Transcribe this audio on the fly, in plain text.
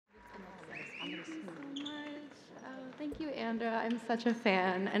Thank you, Andra. I'm such a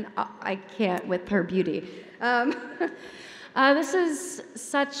fan, and I can't with her beauty. This is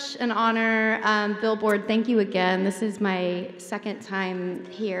such an honor. Billboard, thank you again. This is my second time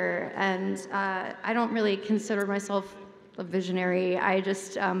here, and I don't really consider myself a visionary. I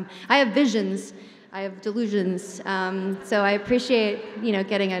have visions. I have delusions. So I appreciate,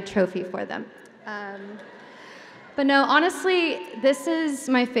 getting a trophy for them. But no, honestly, this is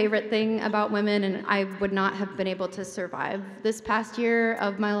my favorite thing about women, and I would not have been able to survive this past year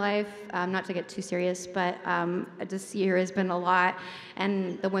of my life. Not to get too serious, but this year has been a lot,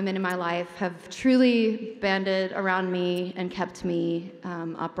 and the women in my life have truly banded around me and kept me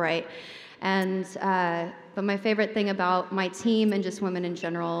upright. And but my favorite thing about my team and just women in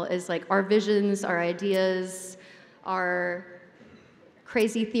general is like our visions, our ideas, our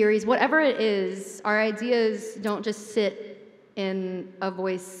crazy theories, whatever it is, our ideas don't just sit in a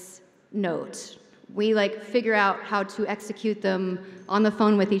voice note. We figure out how to execute them on the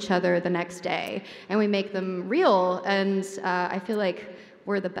phone with each other the next day, and we make them real, and I feel like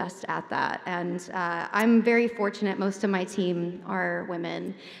we're the best at that. And I'm very fortunate. Most of my team are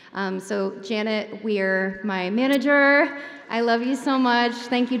women. So Janet Weir, my manager, I love you so much.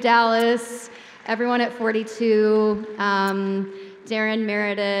 Thank you, Dallas. Everyone at 42. Darren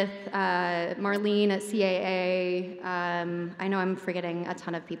Meredith, Marlene at CAA, I know I'm forgetting a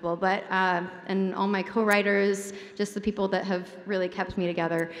ton of people, but, and all my co-writers, just the people that have really kept me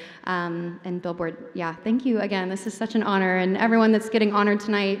together, and Billboard, yeah, thank you again. This is such an honor, and everyone that's getting honored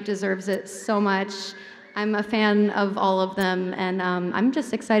tonight deserves it so much. I'm a fan of all of them, and I'm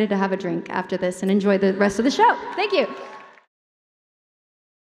just excited to have a drink after this and enjoy the rest of the show. Thank you.